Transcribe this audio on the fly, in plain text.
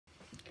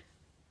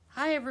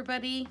Hi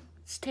everybody,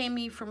 it's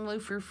Tammy from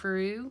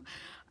Frou-frou.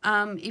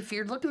 If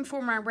you're looking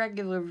for my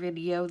regular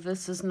video,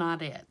 this is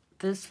not it.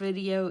 This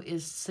video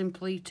is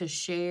simply to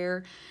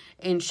share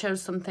and show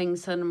some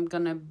things that I'm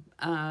going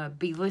to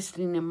be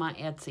listing in my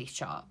Etsy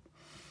shop.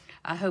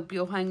 I hope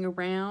you'll hang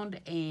around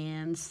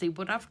and see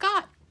what I've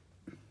got.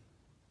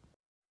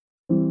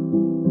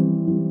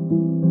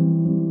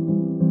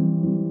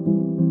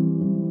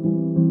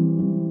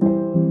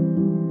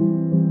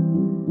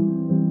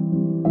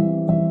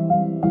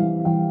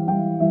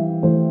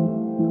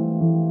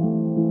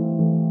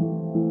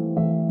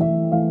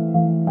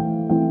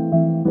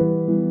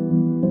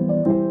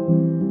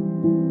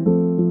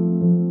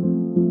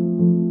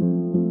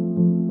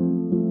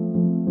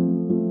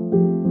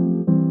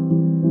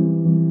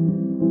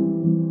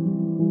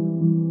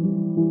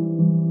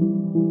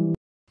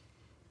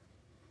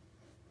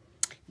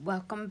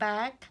 Welcome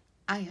back.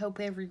 I hope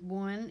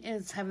everyone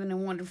is having a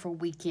wonderful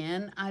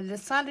weekend. I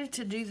decided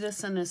to do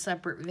this in a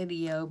separate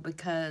video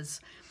because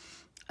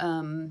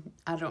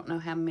I don't know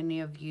how many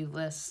of you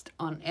list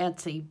on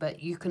Etsy,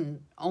 but you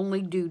can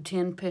only do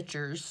 10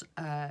 pictures.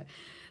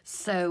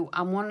 So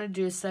I want to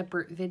do a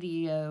separate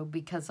video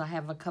because I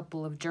have a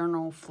couple of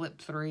journal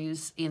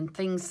flip-throughs and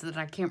things that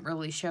I can't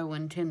really show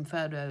in 10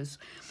 photos.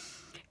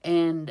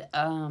 And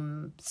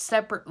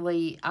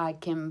separately, I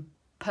can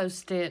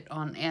post it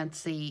on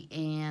Etsy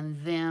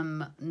and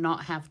them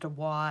not have to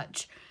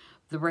watch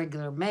the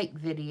regular make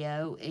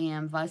video,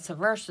 and vice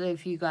versa.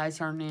 If you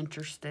guys aren't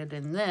interested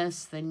in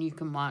this, then you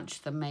can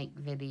watch the make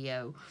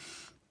video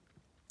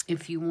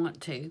if you want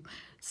to.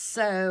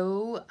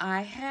 So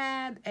I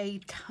had a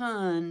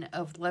ton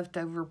of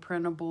leftover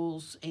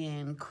printables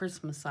and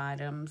Christmas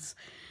items,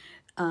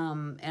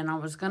 and I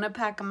was going to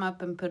pack them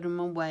up and put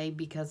them away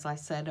because I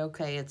said,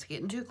 okay, it's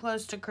getting too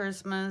close to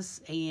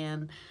Christmas,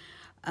 and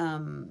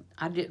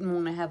I didn't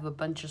want to have a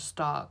bunch of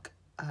stock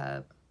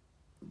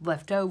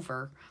left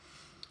over.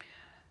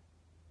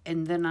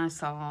 And then I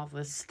saw all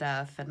this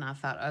stuff, and I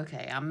thought,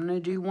 okay, I'm going to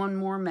do one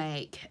more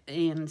make.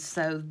 And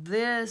so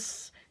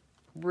this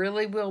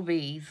really will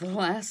be the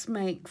last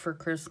make for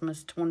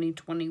Christmas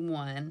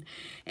 2021.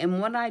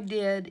 And what I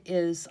did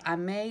is I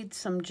made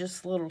some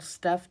just little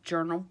stuffed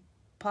journal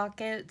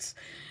pockets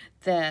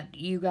that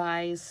you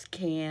guys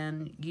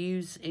can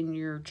use in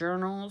your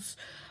journals,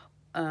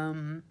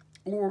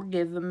 or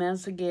give them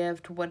as a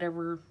gift,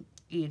 whatever,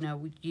 you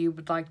know, you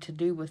would like to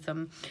do with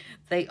them.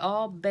 They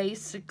all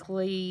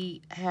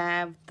basically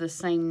have the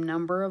same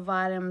number of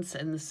items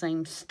and the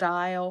same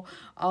style,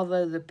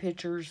 although the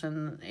pictures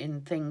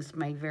and things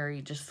may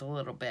vary just a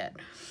little bit.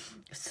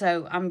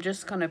 So I'm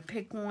just going to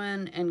pick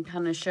one and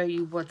kind of show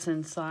you what's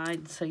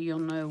inside so you'll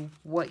know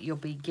what you'll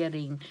be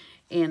getting.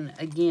 And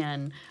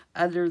again,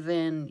 other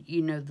than,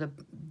 you know,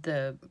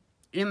 the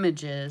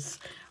images,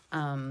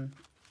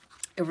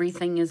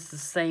 everything is the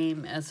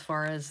same as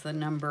far as the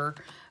number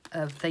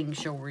of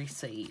things you'll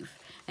receive.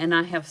 And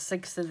I have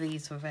 6 of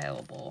these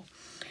available.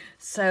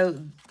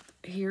 So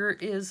here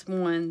is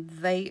one.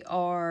 They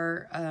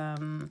are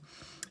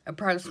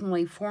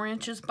approximately 4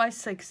 inches by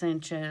 6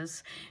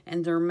 inches.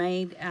 And they're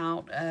made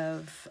out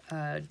of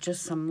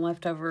just some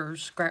leftover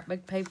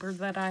scrapbook paper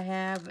that I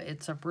have.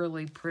 It's a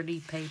really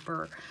pretty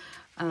paper.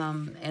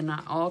 And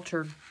I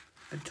altered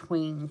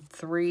between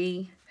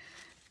 3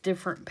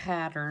 different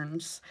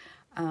patterns.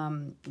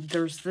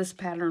 There's this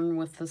pattern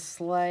with the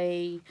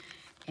sleigh,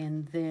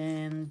 and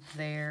then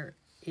there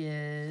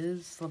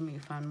is, let me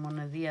find one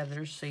of the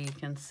others so you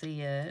can see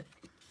it.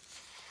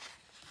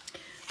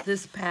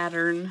 This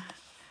pattern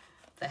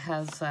that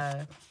has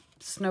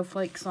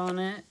snowflakes on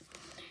it,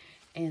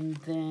 and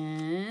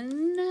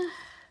then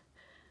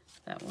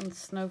that one's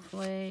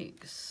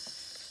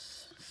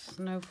snowflakes,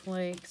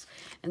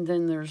 and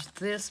then there's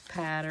this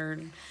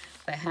pattern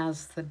that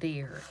has the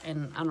deer,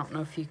 and I don't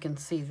know if you can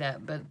see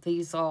that, but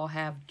these all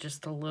have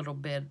just a little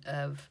bit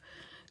of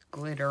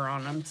glitter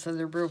on them, so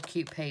they're real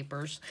cute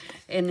papers.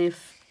 And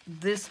if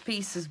this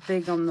piece is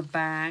big on the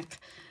back,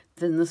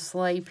 then the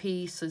sleigh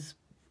piece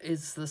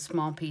is the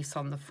small piece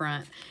on the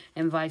front,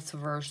 and vice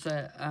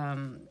versa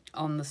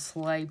on the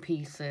sleigh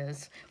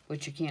pieces,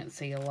 which you can't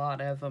see a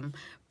lot of them,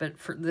 but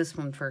for this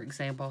one, for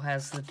example,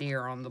 has the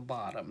deer on the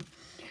bottom.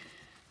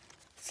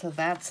 So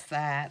that's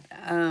that.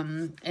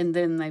 And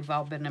then they've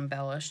all been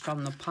embellished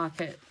on the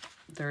pocket.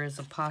 There is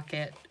a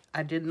pocket.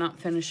 I did not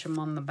finish them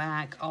on the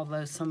back,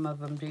 although some of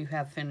them do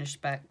have finished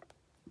back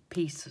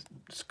piece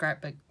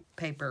scrapbook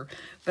paper.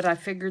 But I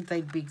figured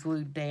they'd be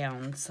glued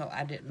down, so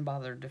I didn't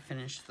bother to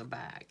finish the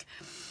back.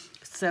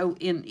 So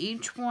in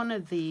each one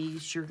of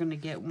these, you're going to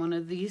get one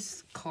of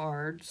these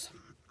cards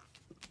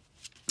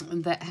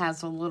that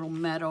has a little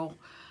metal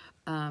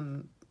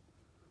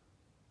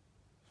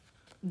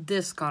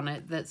disc on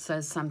it that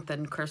says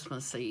something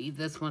Christmassy.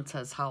 This one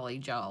says Holly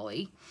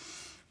Jolly.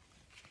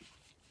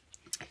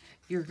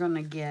 You're going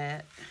to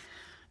get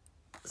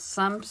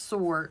some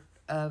sort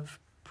of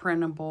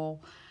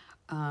printable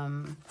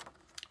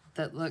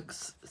that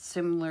looks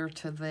similar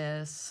to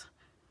this.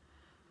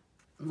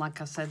 Like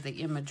I said,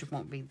 the image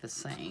won't be the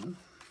same.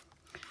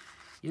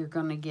 You're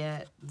going to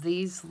get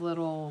these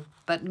little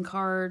button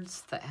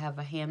cards that have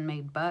a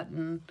handmade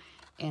button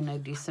and a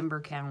December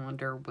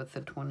calendar with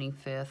the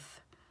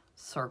 25th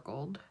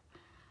circled.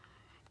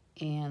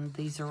 And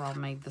these are all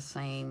made the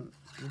same.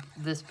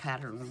 This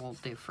pattern will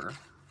differ.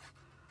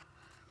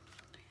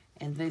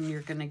 And then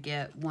you're going to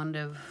get one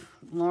of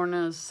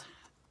Lorna's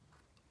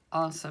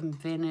awesome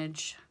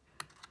vintage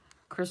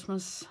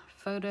Christmas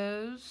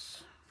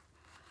photos.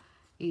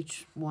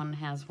 Each one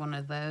has one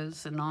of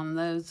those, and on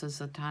those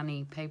is a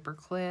tiny paper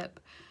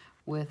clip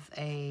with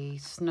a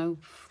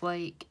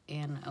snowflake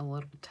and a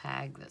little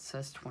tag that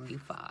says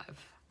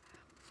 25.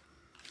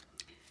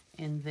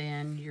 And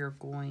then you're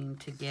going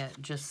to get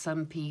just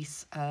some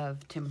piece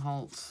of Tim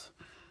Holtz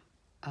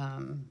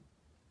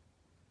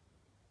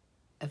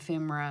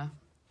ephemera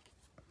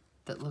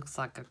that looks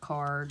like a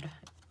card.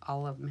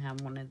 All of them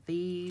have one of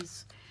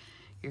these.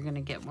 You're going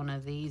to get one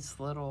of these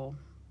little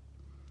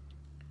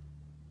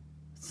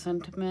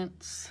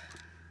sentiments.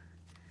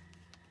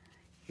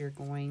 You're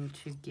going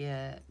to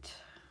get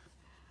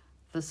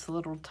this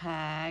little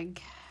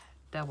tag,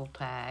 double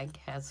tag,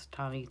 has a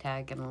tiny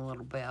tag and a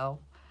little bell,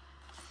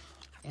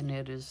 and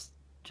it is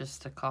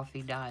just a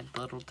coffee dyed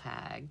little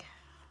tag.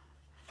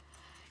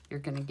 You're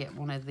going to get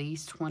one of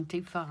these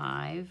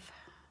 25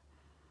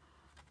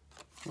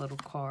 little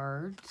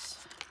cards.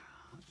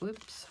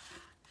 Whoops.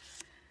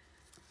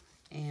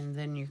 And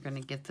then you're going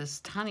to get this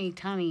tiny,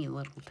 tiny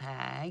little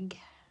tag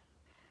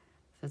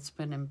that's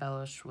been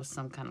embellished with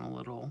some kind of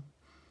little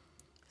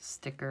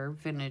sticker,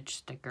 vintage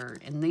sticker.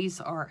 And these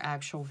are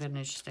actual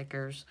vintage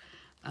stickers.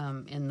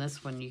 In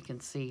this one you can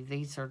see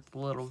these are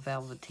little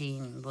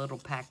velveteen little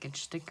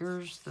package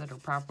stickers that are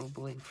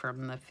probably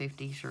from the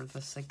 50s or the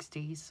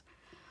 60s.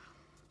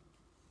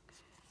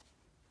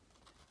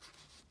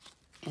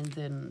 And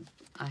then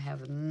I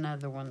have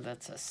another one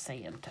that's a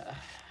Santa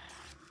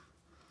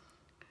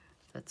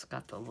that's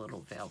got the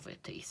little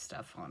velvety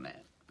stuff on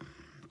it.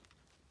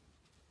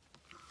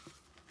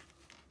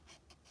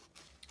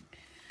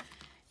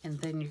 And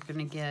then you're going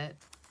to get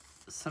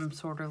some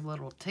sort of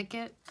little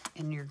ticket,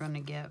 and you're going to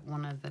get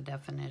one of the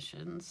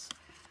definitions.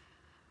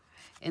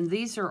 And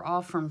these are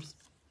all from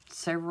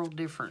several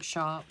different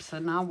shops,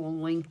 and I will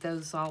link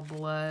those all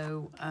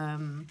below,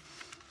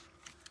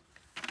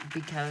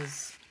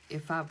 because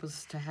if I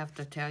was to have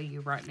to tell you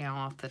right now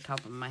off the top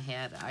of my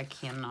head, I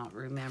cannot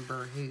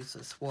remember whose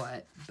is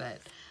what,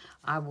 but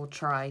I will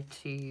try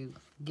to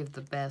give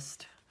the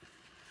best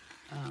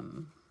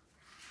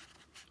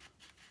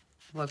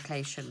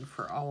location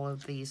for all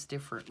of these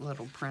different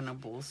little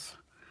printables.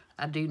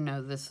 I do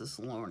know this is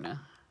Lorna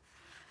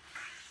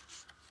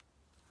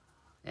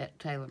at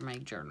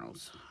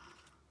Taylormadejournals.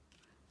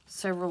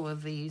 Several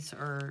of these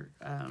are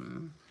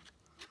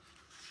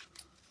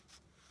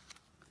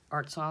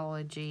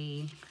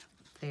artsology.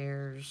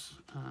 There's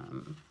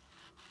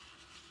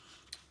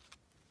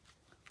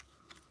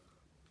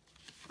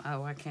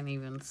oh, I can't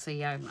even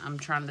see. I'm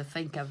trying to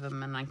think of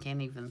them, and I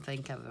can't even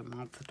think of them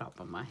off the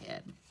top of my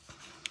head.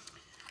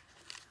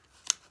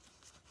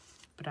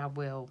 But I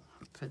will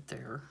put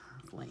their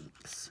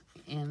links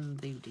in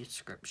the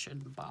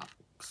description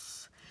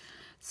box.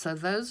 So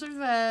those are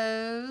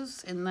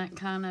those, and that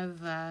kind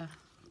of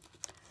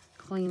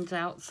cleans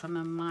out some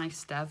of my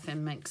stuff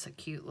and makes a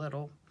cute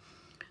little,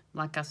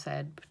 like I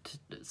said,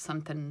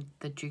 something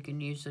that you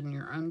can use in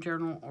your own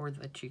journal or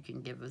that you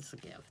can give as a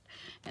gift.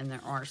 And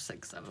there are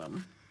 6 of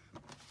them.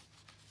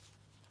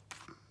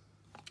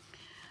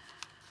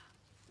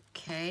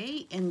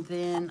 Okay, and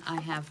then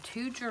I have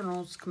 2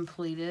 journals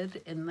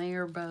completed, and they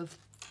are both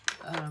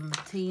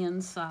tea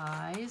in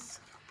size.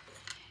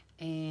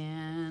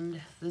 And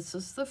this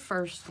is the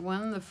first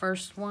one. The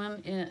first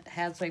one, it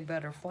has a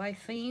butterfly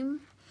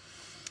theme,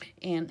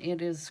 and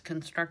it is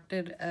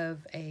constructed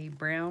of a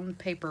brown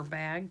paper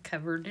bag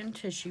covered in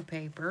tissue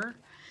paper,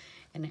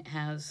 and it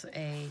has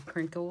a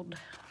crinkled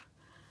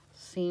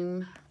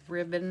seam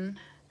ribbon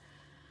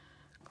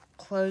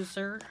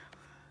closer,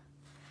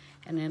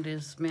 and it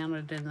is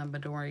mounted in the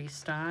Midori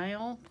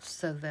style,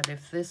 so that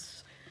if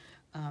this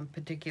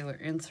particular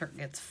insert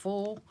gets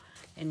full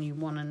and you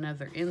want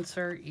another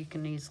insert, you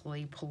can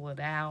easily pull it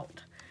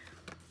out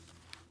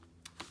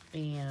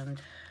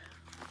and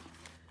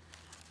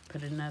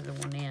put another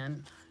one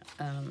in.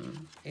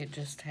 It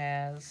just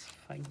has,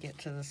 if I can get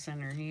to the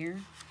center here,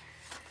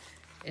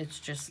 it's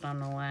just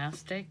on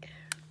elastic,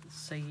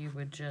 so you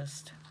would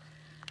just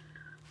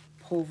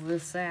pull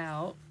this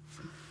out,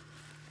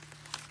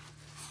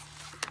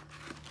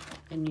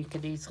 and you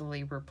could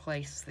easily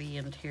replace the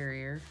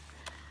interior.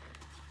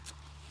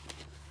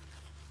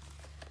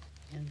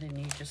 And then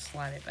you just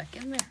slide it back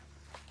in there.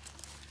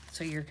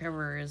 So your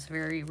cover is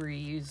very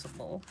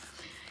reusable.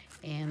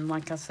 And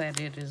like I said,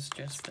 it is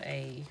just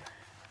a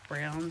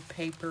brown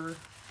paper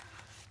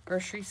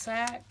grocery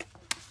sack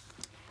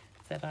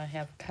that I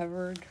have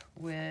covered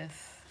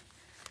with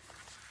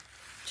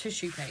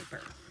tissue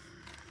paper.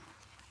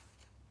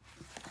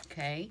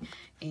 Okay,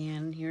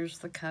 and here's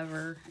the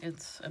cover.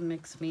 It's a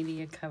mixed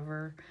media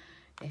cover.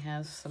 It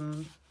has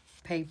some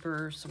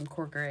paper, some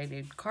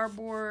corrugated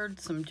cardboard,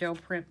 some gel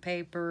print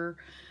paper,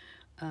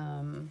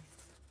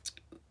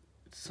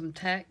 some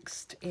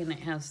text, and it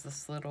has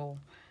this little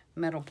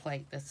metal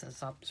plate that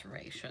says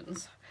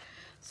observations.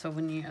 So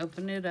when you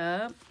open it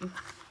up,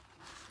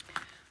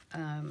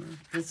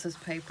 this is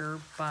paper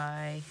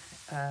by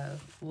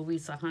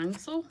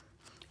Luisehenzel,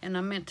 and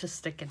I meant to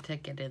stick a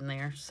ticket in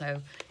there,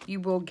 so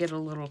you will get a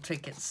little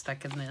ticket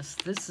stuck in this.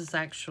 This is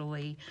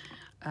actually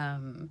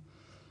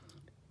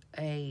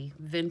a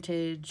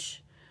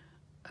vintage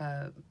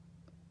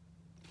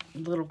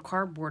little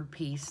cardboard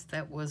piece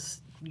that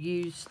was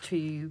used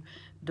to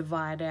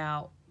divide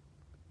out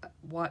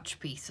watch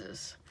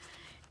pieces,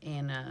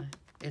 and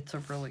it's a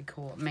really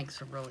cool, it makes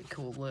a really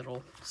cool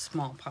little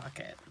small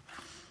pocket.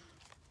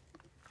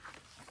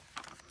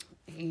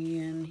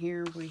 And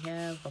here we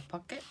have a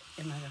pocket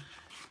and a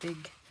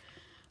big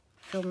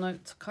fill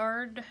notes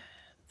card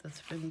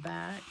that's been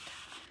backed.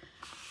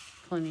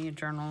 Plenty of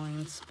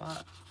journaling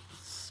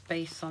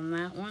space on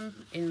that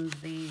one. And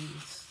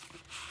these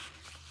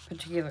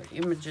particular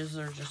images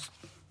are just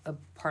a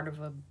part of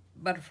a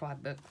butterfly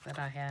book that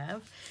I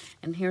have.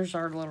 And here's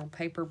our little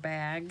paper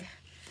bag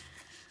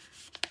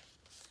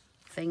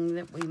thing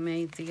that we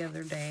made the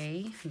other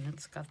day, and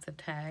it's got the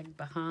tag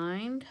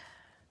behind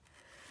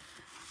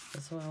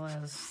as well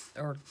as,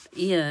 or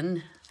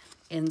in,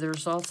 and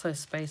there's also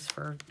space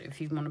for if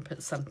you want to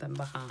put something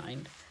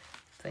behind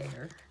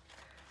there.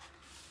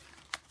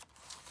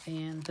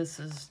 And this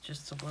is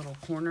just a little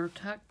corner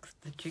tuck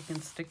that you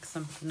can stick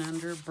something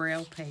under.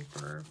 Braille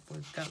paper.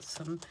 We've got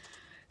some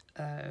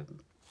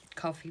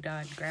coffee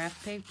dyed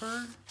graph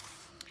paper.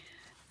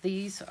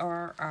 These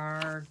are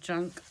our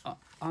junk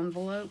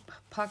envelope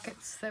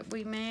pockets that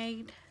we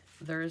made.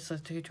 There is a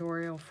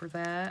tutorial for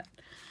that.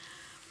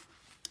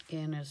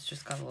 And it's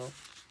just got a little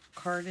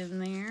card in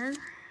there.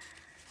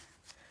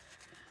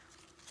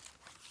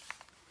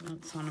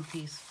 It's on a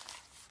piece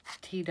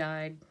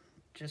tea-dyed,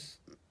 just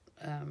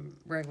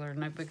regular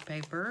notebook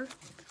paper.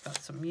 We've got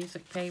some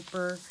music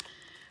paper.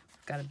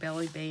 We've got a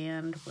belly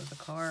band with a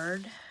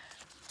card.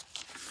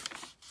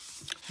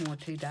 More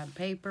tea-dyed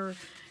paper.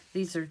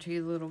 These are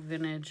two little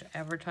vintage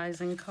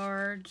advertising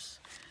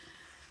cards.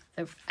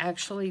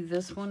 Actually,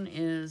 this one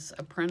is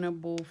a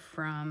printable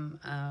from,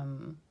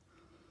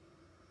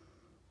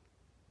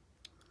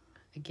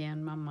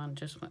 again, my mind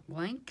just went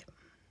blank.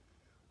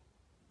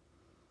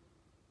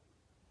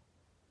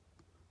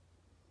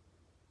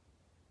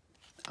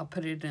 I'll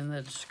put it in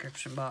the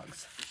description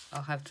box.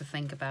 I'll have to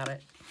think about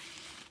it.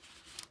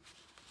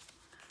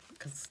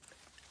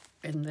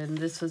 And then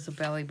this is a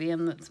belly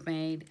band that's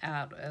made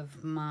out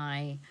of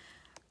my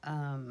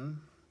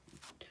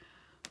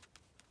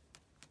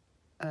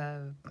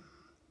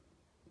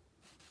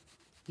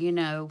you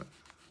know,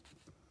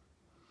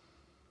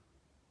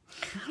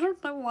 I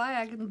don't know why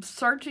I'm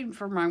searching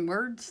for my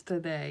words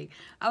today.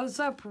 I was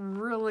up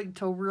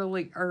till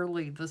really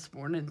early this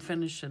morning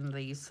finishing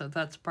these, so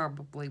that's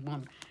probably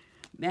one.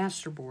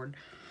 Masterboard.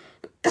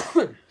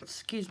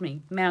 Excuse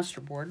me,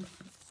 masterboard.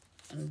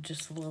 And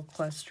just a little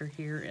cluster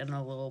here and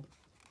a little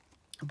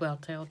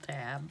well-tailed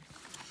tab.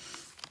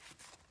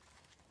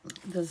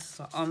 This is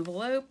an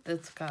envelope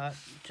that's got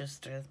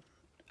just a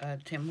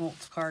Tim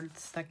Holtz card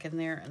stuck in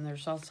there, and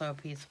there's also a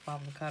piece of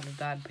avocado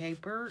dyed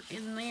paper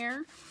in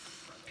there.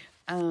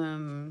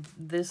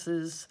 This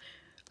is,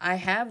 I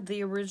have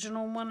the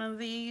original one of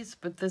these,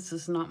 but this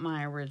is not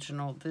my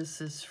original.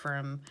 This is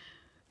from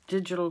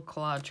Digital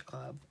Collage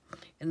Club,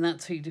 and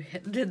that's who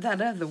did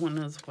that other one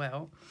as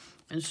well.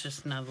 It's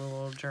just another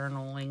little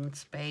journaling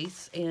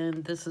space,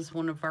 and this is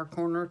one of our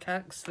corner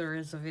tucks. There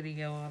is a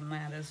video on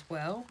that as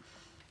well.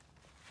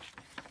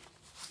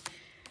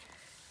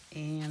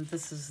 And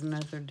this is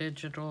another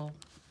Digital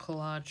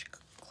Collage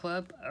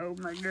Club. Oh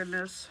my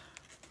goodness.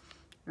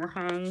 We're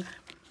hung.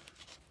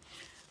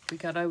 We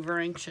got over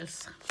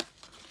anxious.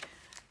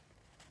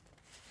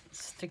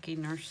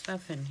 Sticking our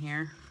stuff in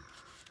here.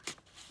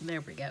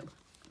 There we go.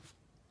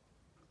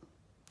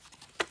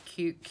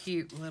 Cute,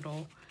 cute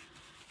little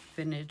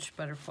vintage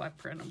butterfly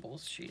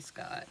printables she's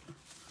got.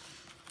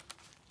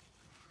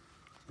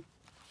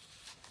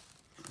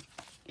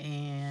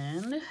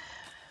 And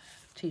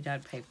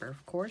tea-dyed paper,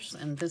 of course.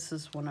 And this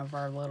is one of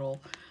our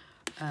little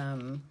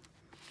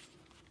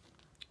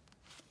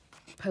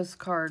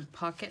postcard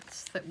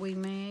pockets that we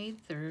made.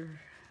 There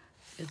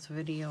is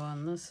video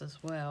on this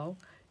as well.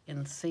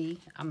 And see,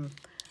 I'm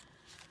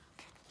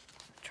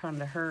trying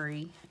to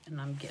hurry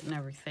and I'm getting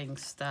everything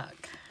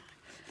stuck.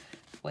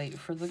 Wait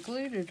for the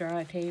glue to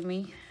dry,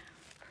 Tammy.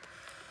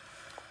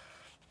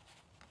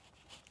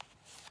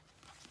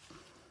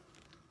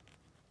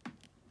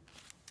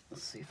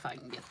 Let's see if I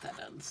can get that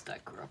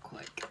unstuck real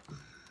quick.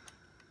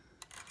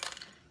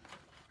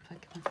 If I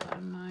can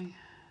find my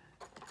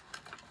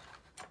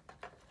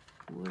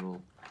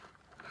little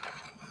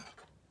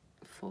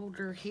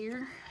folder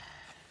here.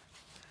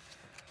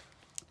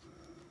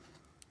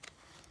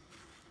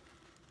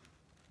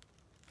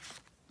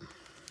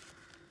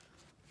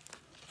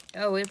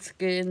 Oh, it's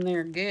good in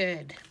there,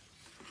 good.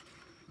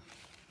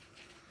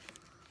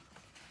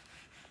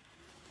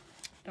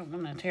 Don't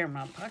want to tear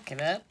my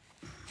pocket up.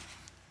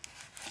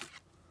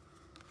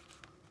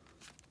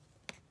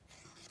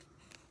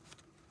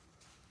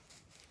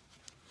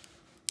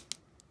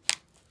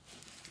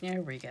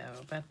 There we go.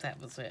 I bet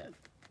that was it.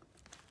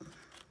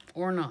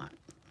 Or not.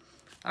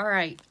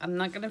 Alright, I'm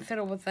not going to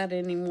fiddle with that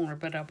anymore,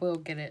 but I will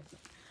get it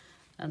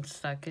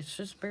unstuck. It's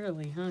just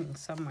barely hung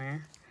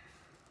somewhere.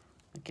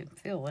 I can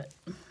feel it.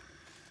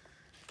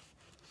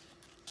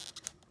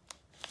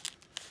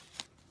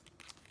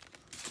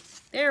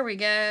 There we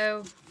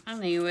go. I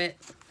knew it.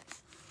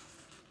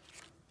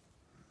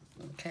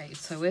 Okay,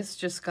 so it's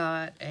just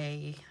got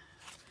a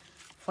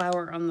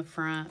flower on the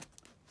front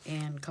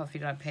and coffee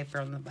dye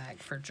paper on the back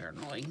for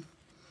journaling.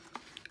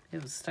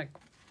 It was stuck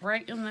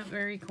right in that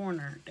very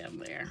corner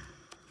down there.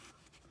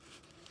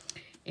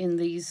 And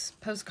these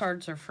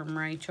postcards are from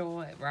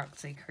Rachel at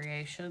Roxy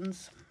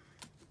Creations.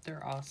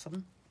 They're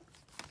awesome.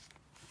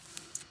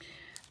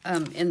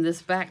 And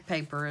this back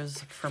paper is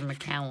from a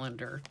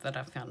calendar that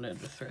I found at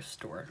a thrift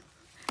store.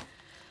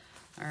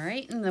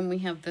 Alright, and then we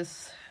have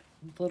this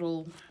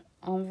little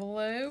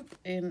envelope,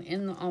 and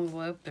in the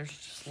envelope there's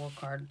just a little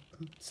card.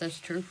 It says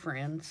True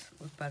Friends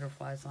with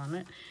butterflies on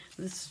it.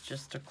 This is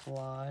just a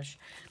collage.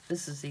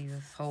 This is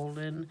Edith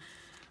Holden.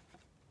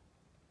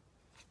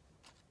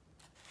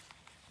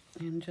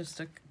 And just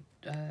a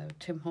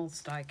Tim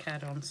Holtz die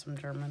cut on some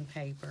German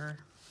paper.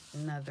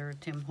 Another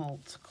Tim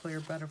Holtz clear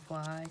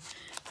butterfly.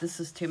 This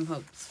is Tim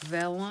Holtz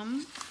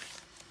vellum.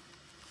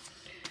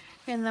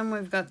 And then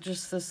we've got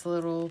just this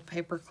little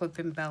paperclip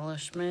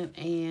embellishment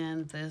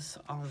and this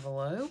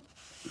envelope.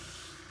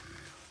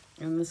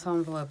 And this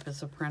envelope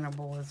is a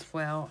printable as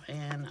well,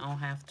 and I'll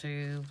have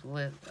to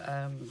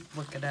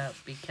look it up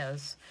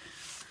because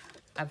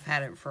I've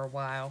had it for a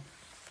while.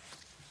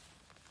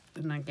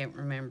 And I can't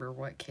remember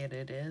what kit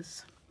it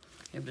is.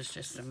 It was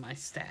just in my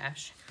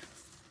stash.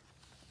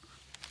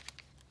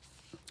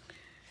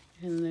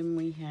 And then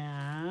we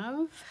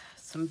have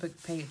some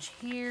book page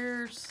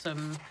here,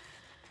 some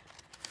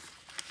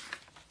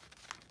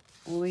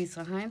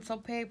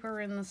Luisehenzel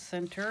paper in the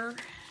center,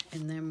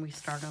 and then we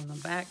start on the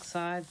back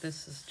side.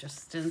 This is just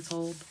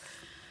stenciled.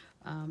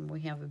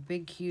 We have a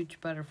big,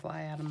 huge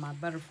butterfly out of my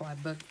butterfly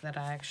book that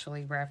I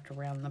actually wrapped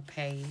around the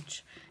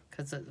page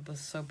because it was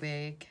so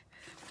big.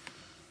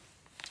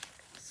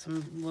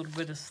 Some little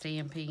bit of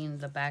stamping,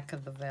 the back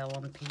of the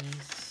vellum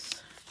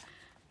piece,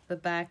 the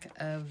back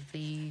of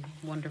the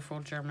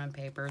wonderful German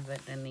paper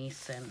that Denise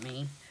sent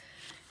me.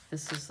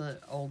 This is an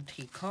old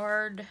tea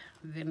card,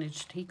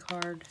 vintage tea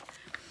card.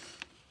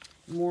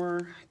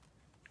 More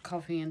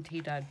coffee and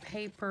tea dyed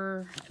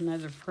paper,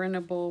 another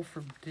printable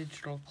from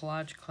Digital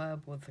Collage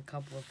Club with a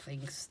couple of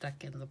things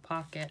stuck in the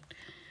pocket.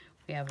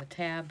 We have a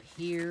tab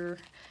here,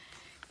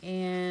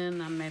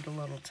 and I made a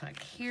little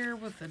tuck here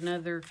with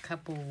another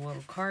couple of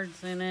little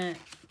cards in it.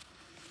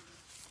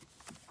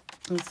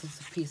 This is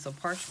a piece of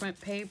parchment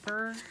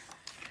paper,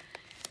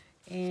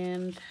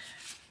 and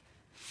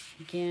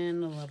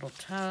again a little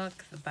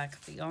tuck, the back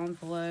of the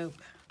envelope.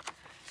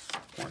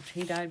 More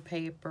tea-dyed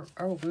paper.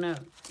 Oh, no.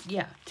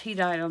 Yeah,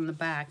 tea-dyed on the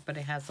back, but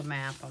it has a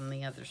map on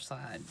the other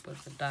side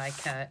with a die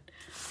cut.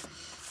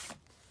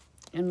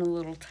 And a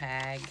little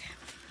tag.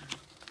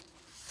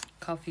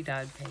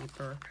 Coffee-dyed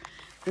paper.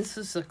 This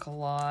is a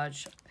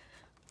collage.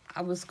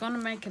 I was going to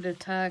make it a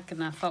tuck,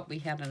 and I thought we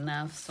had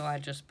enough, so I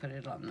just put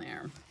it on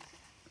there.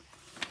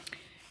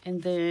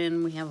 And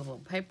then we have a little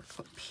paper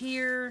clip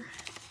here.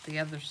 The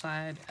other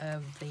side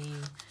of the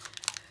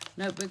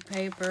notebook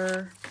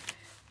paper.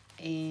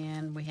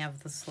 And we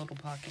have this little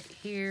pocket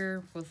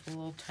here with a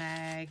little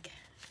tag.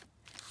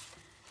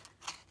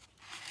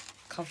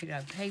 Coffee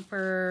dyed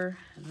paper.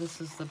 This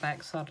is the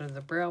back side of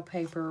the braille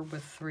paper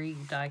with 3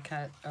 die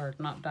cut, or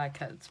not die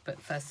cuts, but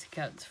fussy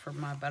cuts from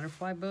my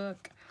butterfly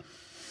book.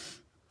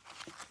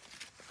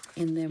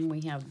 And then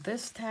we have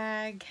this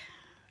tag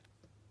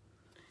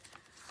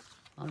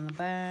on the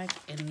back.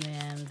 And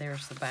then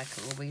there's the back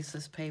of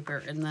Louise's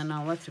paper. And then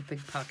I left a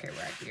big pocket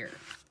right here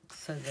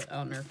so the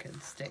owner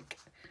could stick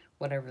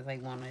whatever they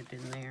wanted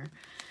in there.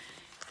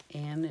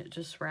 And it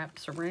just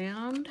wraps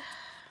around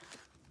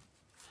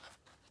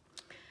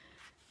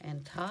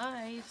and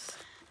ties,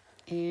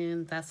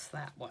 and that's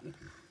that one.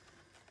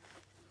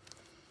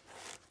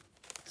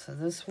 So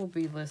this will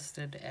be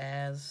listed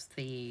as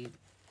the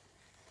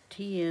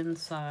TN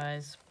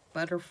size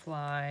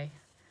butterfly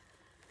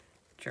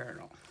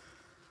journal.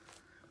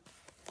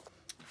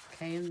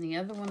 Okay, and the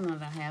other one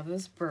that I have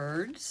is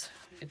birds.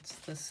 It's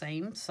the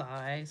same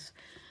size,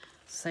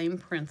 same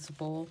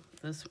principle.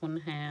 This one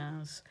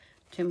has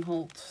Tim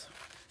Holtz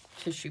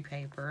tissue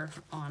paper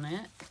on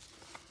it.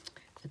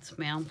 It's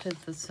mounted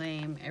the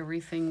same.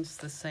 Everything's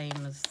the same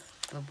as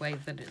the way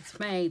that it's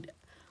made,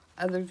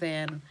 other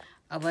than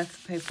I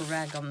left the paper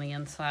bag on the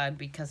inside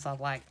because I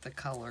like the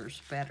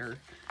colors better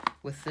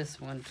with this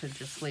one to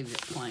just leave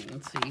it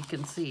plain. So you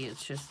can see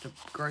it's just a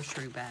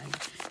grocery bag.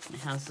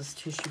 It has this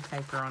tissue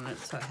paper on it,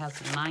 so it has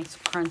a nice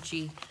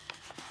crunchy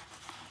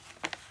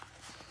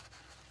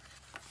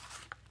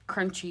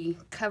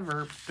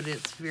cover, but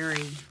it's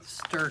very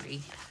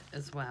sturdy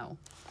as well.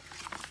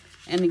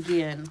 And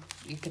again,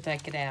 you could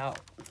take it out,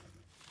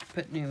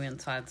 put new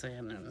insides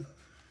in, and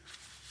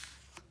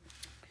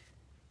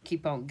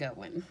keep on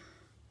going.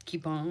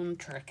 Keep on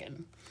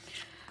trekking.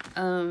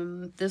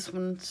 This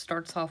one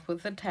starts off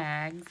with a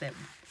tag that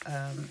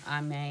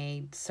I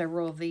made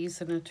several of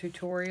these in a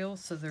tutorial,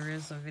 so there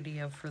is a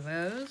video for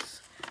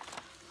those.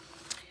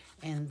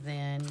 And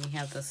then you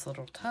have this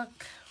little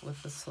tuck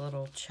with this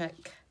little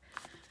check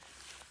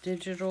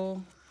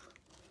digital.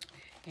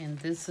 And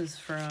this is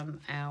from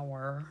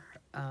our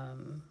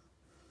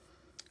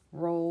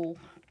roll,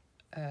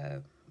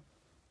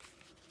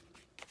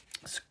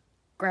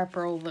 scrap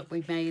roll that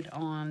we made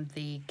on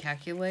the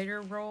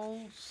calculator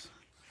rolls,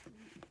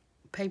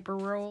 paper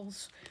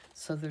rolls.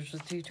 So there's a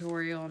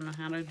tutorial on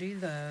how to do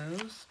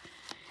those.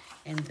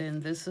 And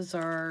then this is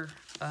our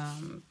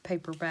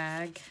paper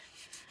bag.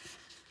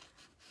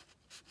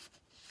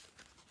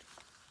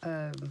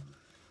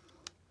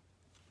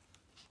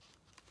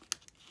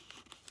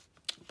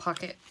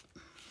 Pocket.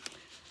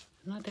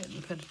 And I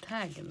didn't put a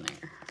tag in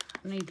there.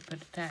 I need to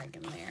put a tag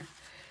in there.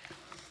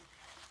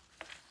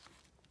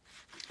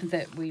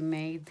 That we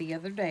made the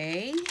other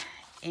day.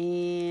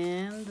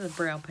 And the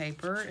brow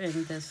paper.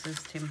 And this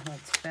is Tim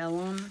Holtz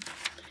vellum.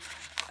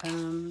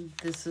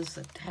 This is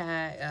a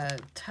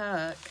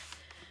tuck.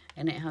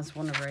 And it has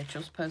one of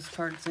Rachel's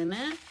postcards in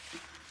it.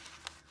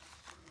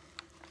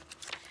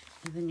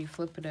 And then you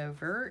flip it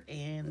over,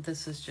 and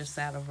this is just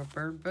out of a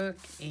bird book,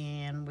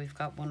 and we've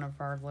got one of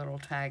our little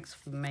tags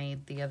we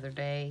made the other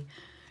day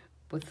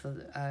with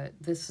the,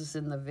 this is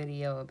in the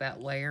video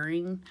about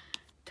layering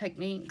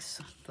techniques,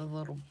 the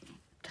little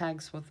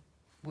tags with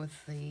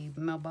the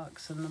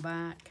mailbox in the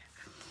back.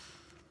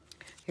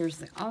 Here's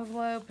the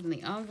envelope, and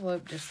the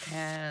envelope just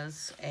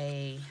has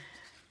a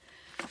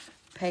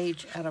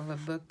page out of a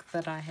book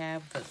that I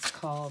have that's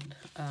called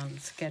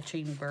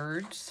Sketching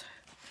Birds.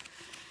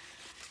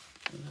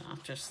 And I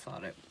just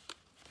thought it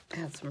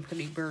had some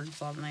pretty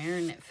birds on there,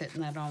 and it fit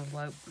in that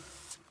envelope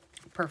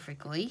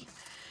perfectly.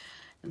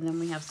 And then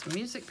we have some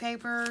music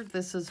paper.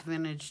 This is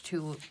Vintage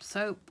Tulip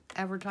Soap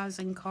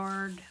advertising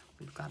card.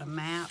 We've got a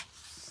map.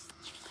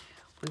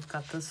 We've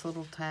got this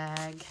little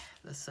tag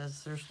that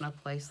says there's no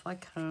place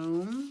like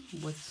home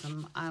with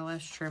some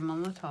eyelash trim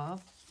on the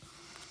top.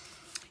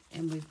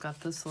 And we've got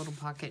this little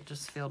pocket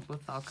just filled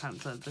with all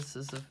kinds of, this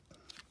is a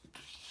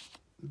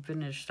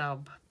vintage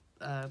style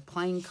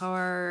playing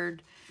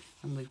card,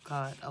 and we've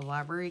got a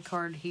library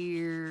card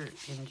here,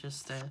 and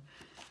just a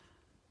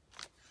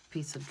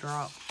piece of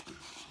drop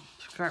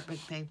scrapbook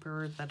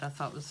paper that I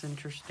thought was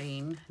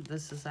interesting.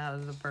 This is out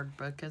of the bird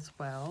book as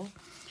well.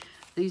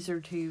 These are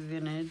two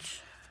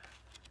vintage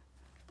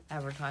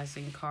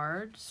advertising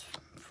cards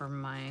from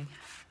my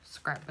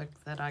scrapbook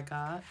that I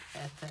got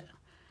at the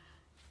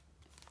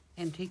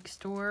antique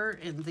store,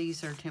 and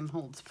these are Tim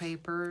Holtz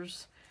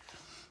papers.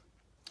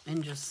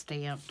 And just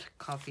stamped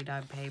coffee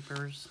dye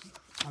papers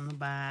on the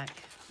back.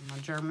 My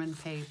German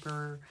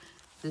paper.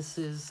 This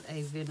is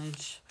a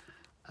vintage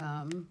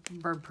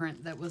bird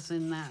print that was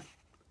in that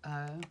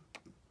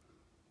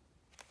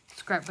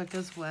scrapbook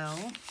as well.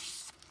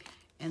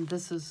 And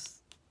this is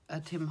a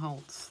Tim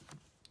Holtz,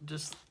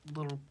 just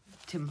little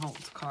Tim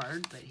Holtz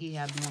card that he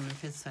had in one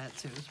of his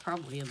sets. It was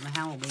probably in the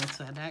Halloween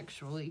set,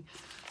 actually.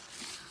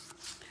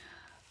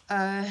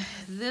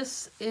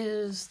 This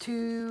is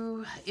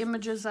two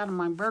images out of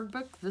my bird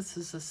book. This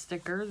is a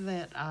sticker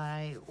that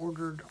I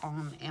ordered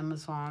on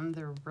Amazon.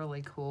 They're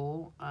really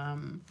cool.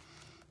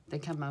 They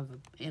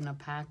come in a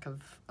pack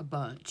of a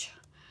bunch.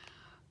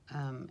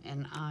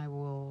 And I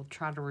will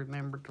try to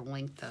remember to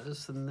link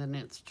those. And then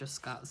it's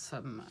just got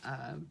some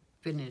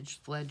vintage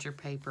ledger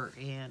paper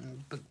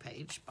and book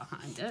page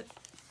behind it.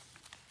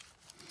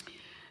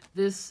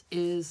 This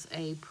is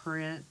a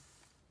print.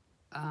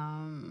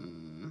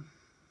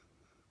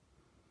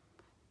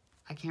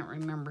 I can't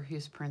remember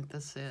whose print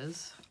this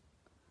is.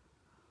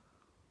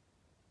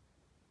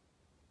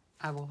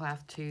 I will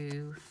have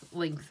to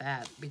link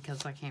that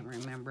because I can't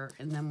remember.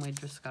 And then we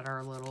just got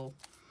our little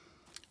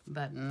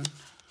button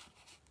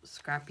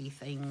scrappy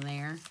thing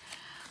there.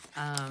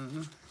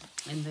 And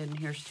then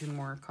here's two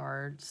more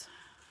cards.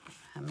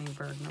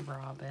 Hummingbird and a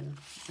robin.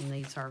 And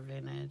these are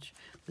vintage.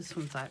 This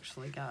one's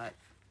actually got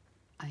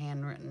a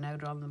handwritten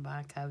note on the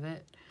back of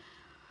it.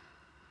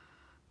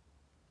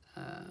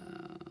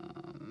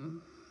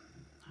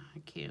 I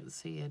can't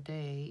see a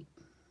date.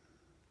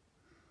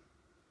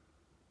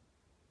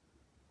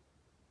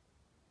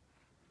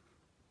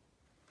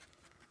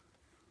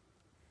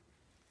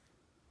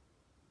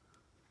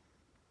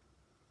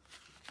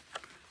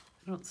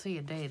 I don't see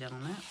a date on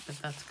it, but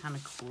that's kind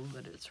of cool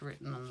that it's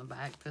written on the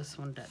back. This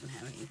one doesn't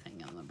have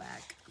anything on the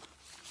back.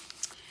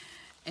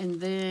 And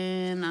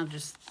then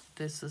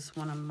this is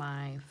one of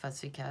my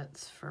Fussy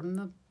cuts from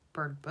the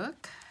bird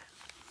book.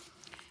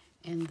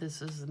 And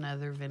this is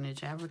another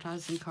vintage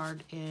advertising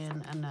card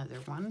and another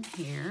one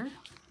here.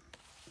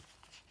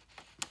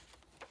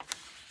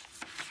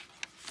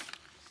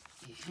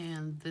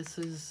 And this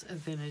is a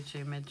vintage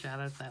image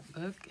out of that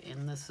book.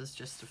 And this is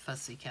just a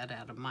Fussy cut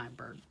out of my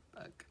bird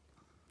book.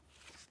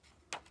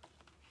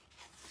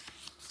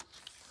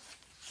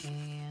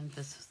 And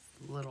this is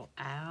a little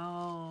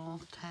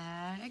owl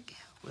tag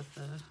with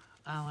the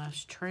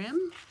eyelash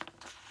trim.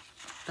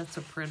 That's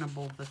a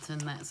printable that's in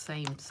that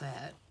same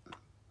set.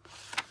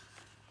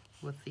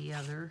 with the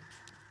other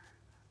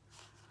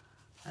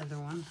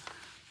one.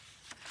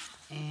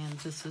 And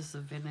this is the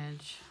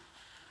vintage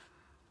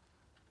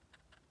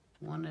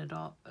one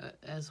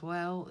as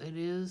well. It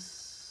is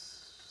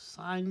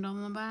signed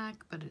on the back,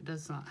 but it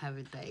does not have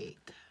a date.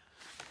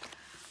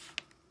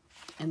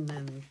 And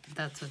then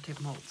that's a Tim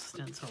Holtz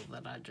stencil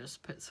that I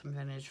just put some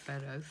vintage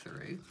photo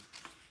through.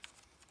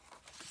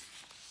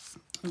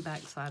 The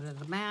back side of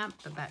the map,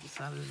 the back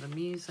side of the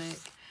music.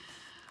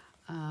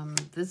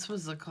 This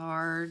was a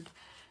card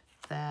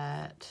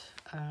that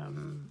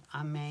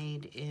I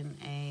made in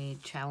a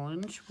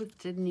challenge with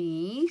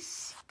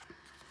Denise.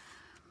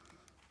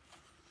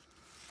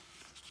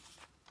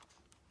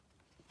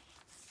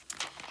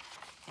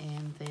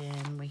 And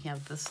then we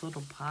have this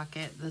little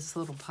pocket. This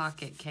little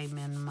pocket came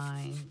in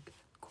my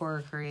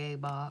Cora Create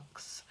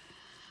box.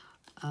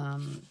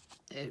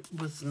 It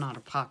was not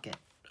a pocket,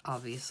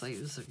 obviously.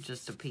 It was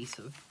just a piece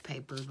of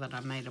paper that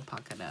I made a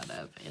pocket out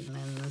of. And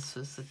then this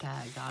is the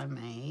tag I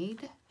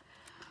made.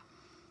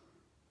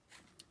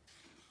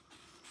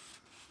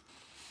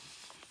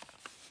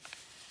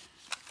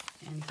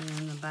 And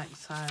then the back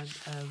side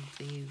of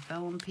the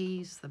vellum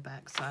piece, the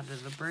back side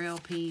of the braille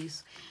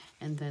piece,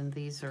 and then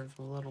these are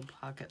the little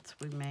pockets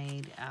we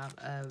made out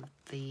of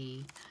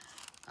the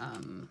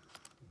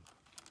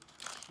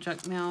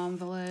junk mail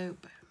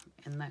envelope,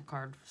 and that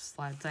card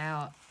slides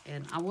out.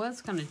 And I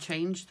was going to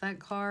change that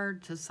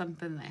card to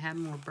something that had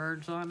more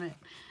birds on it,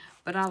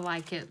 but I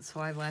like it,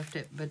 so I left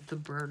it, but the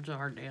birds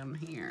are down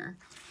here.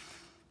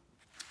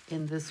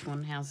 And this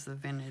one has the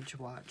vintage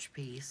watch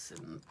piece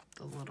and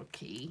the little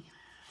key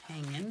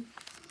hanging.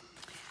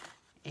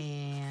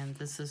 And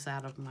this is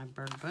out of my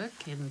bird book,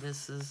 and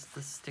this is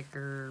the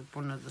sticker,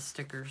 one of the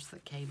stickers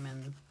that came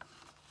in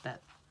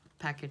that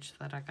package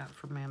that I got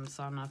from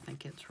Amazon. I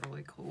think it's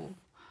really cool.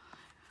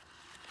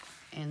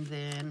 And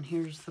then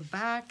here's the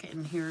back,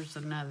 and here's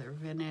another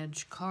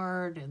vintage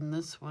card, and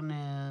this one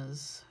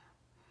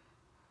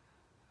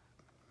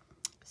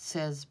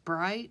says,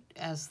 "Bright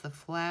as the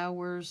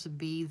flowers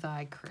be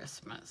thy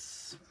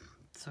Christmas."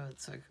 So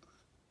it's a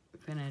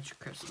vintage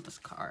Christmas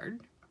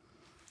card.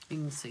 You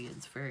can see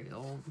it's very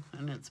old,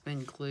 and it's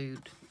been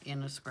glued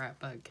in a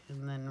scrapbook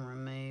and then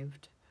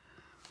removed.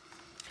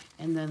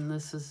 And then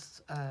this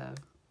is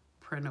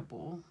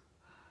printable.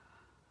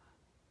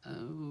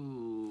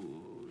 Oh,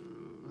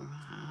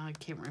 I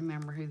can't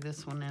remember who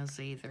this one is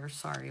either.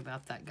 Sorry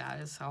about that,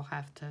 guys. I'll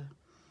have to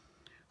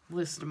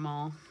list them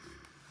all.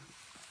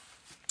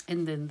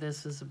 And then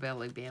this is a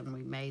belly band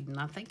we made, and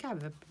I think I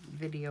have a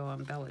video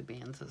on belly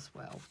bands as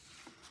well.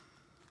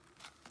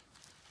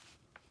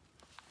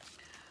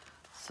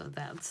 So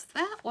that's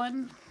that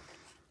one.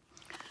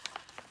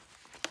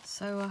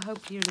 So I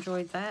hope you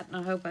enjoyed that, and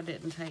I hope I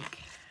didn't take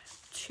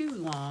too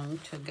long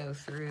to go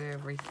through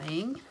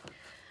everything.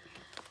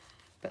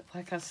 But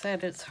like I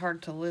said, it's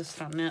hard to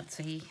list on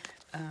Etsy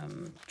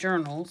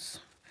journals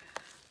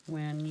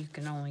when you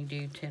can only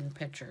do 10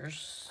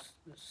 pictures.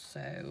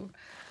 So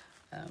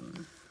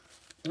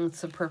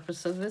that's the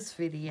purpose of this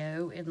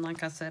video. And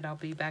like I said, I'll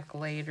be back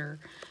later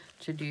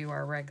to do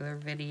our regular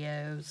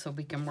video so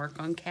we can work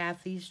on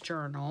Kathy's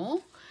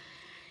journal.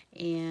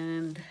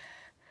 And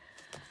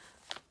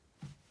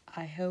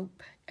I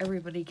hope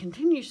everybody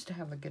continues to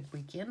have a good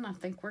weekend. I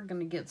think we're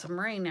going to get some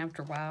rain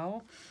after a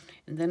while,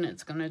 and then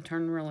it's going to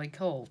turn really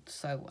cold.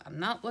 So I'm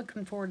not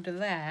looking forward to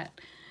that.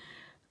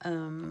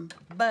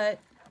 But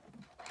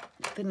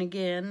then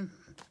again,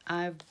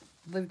 I've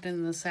lived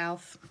in the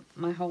South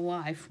my whole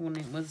life when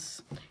it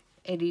was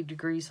 80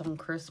 degrees on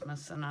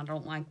Christmas, and I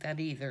don't like that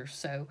either.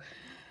 So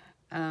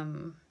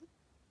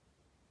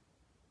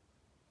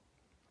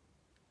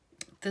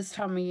this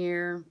time of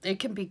year, it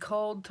can be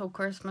cold till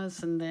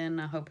Christmas, and then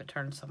I hope it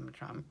turns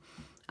summertime.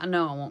 I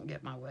know I won't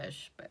get my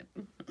wish, but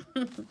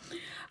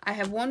I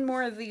have one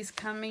more of these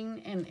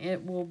coming, and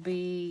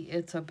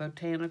it's a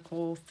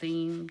botanical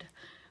themed.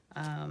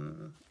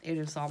 It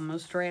is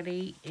almost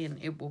ready, and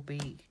it will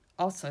be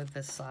also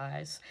this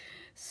size.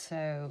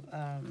 So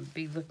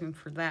be looking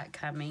for that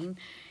coming.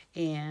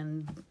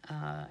 And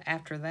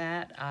after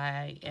that,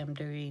 I am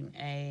doing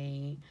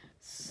a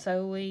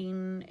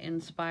sewing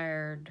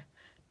inspired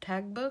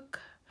tag book.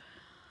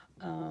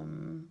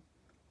 And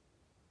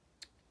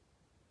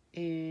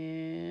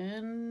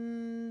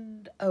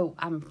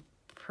I'm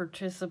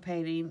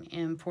participating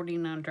in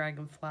 49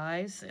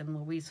 Dragonflies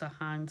in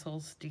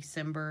Luisehenzel's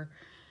December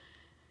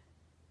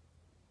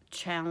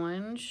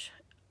challenge,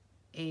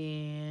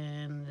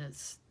 and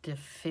it's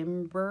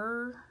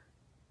Defember,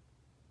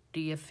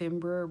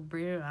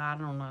 I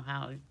don't know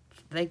how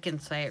they can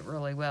say it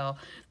really well.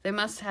 They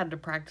must have had to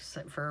practice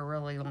it for a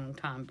really long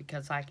time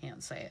because I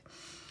can't say it.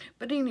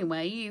 But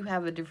anyway, you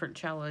have a different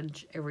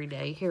challenge every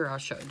day. Here, I'll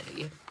show it to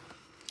you.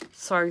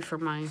 Sorry for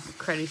my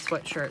cruddy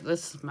sweatshirt.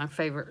 This is my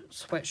favorite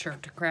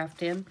sweatshirt to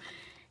craft in.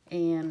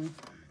 And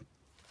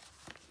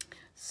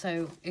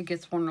so it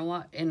gets worn a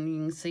lot. And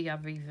you can see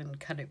I've even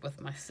cut it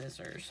with my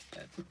scissors.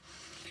 But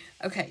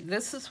okay,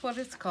 this is what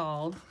it's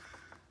called.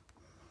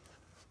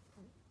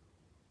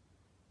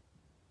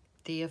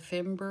 The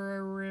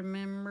Ephemera,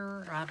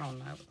 remember? I don't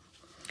know.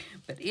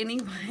 But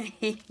anyway,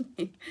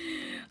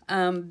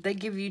 they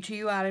give you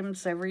 2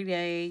 items every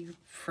day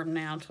from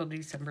now till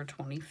December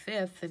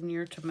 25th, and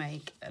you're to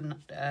make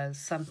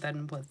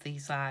something with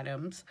these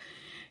items.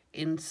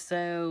 And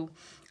so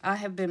I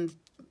have been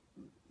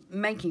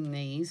making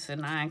these,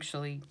 and I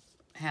actually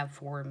have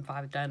 4 and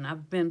 5 done.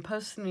 I've been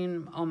posting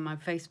them on my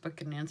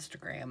Facebook and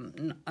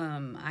Instagram.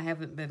 I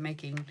haven't been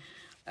making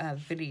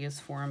videos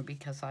for them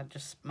because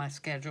my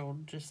schedule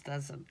just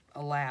doesn't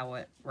allow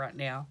it right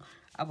now.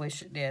 I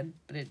wish it did,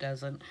 but it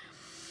doesn't.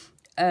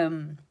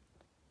 And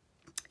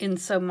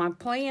so my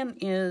plan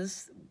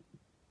is,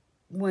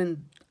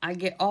 when I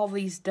get all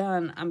these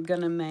done, I'm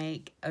going to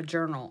make a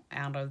journal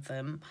out of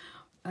them.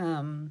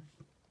 And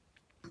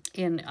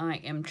I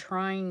am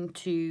trying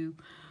to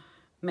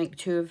make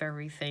 2 of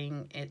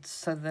everything. It's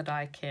so that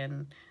I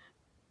can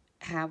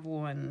have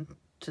one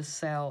to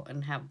sell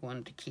and have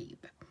one to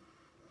keep.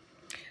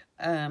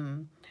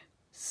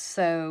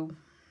 So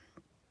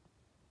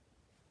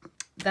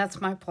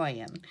that's my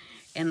plan.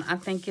 And I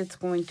think it's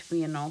going to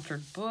be an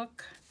altered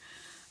book.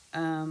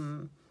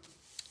 And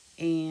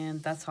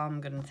that's all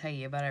I'm going to tell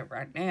you about it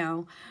right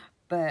now.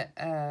 But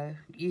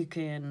you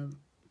can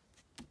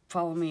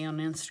follow me on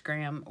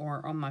Instagram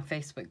or on my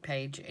Facebook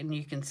page, and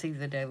you can see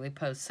the daily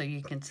posts, so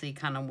you can see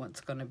kind of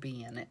what's going to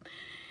be in it.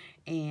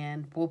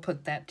 And we'll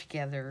put that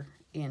together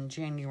in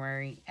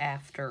January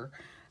after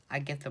I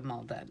get them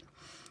all done.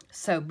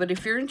 So, but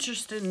if you're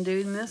interested in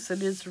doing this,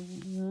 it is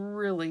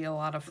really a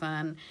lot of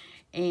fun.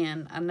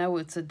 And I know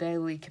it's a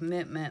daily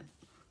commitment,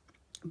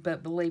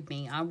 but believe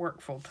me, I work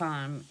full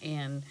time,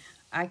 and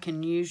I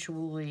can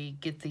usually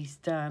get these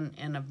done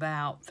in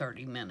about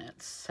 30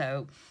 minutes.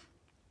 So,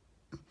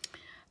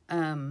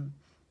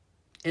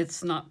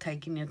 it's not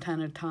taking a ton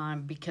of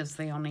time because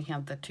they only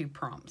have the 2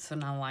 prompts,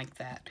 and I like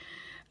that.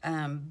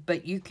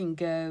 But you can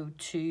go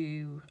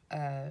to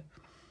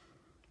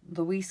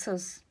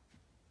Luisa's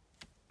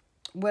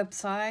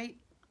website,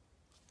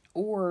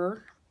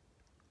 or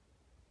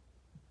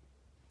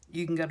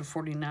you can go to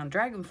 49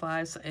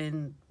 Dragonflies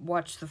and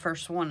watch the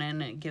first one,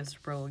 and it gives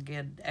a really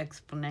good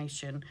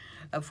explanation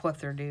of what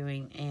they're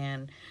doing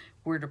and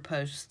where to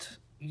post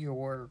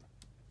your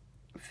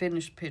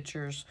finished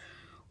pictures,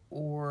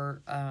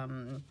 or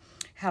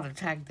how to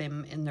tag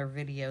them in their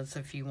videos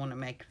if you want to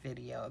make a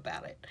video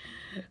about it.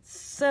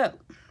 So,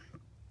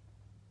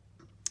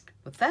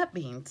 with that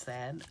being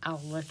said, I'll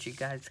let you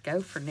guys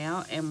go for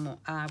now, and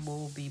I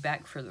will be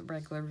back for the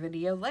regular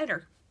video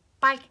later.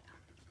 Bye!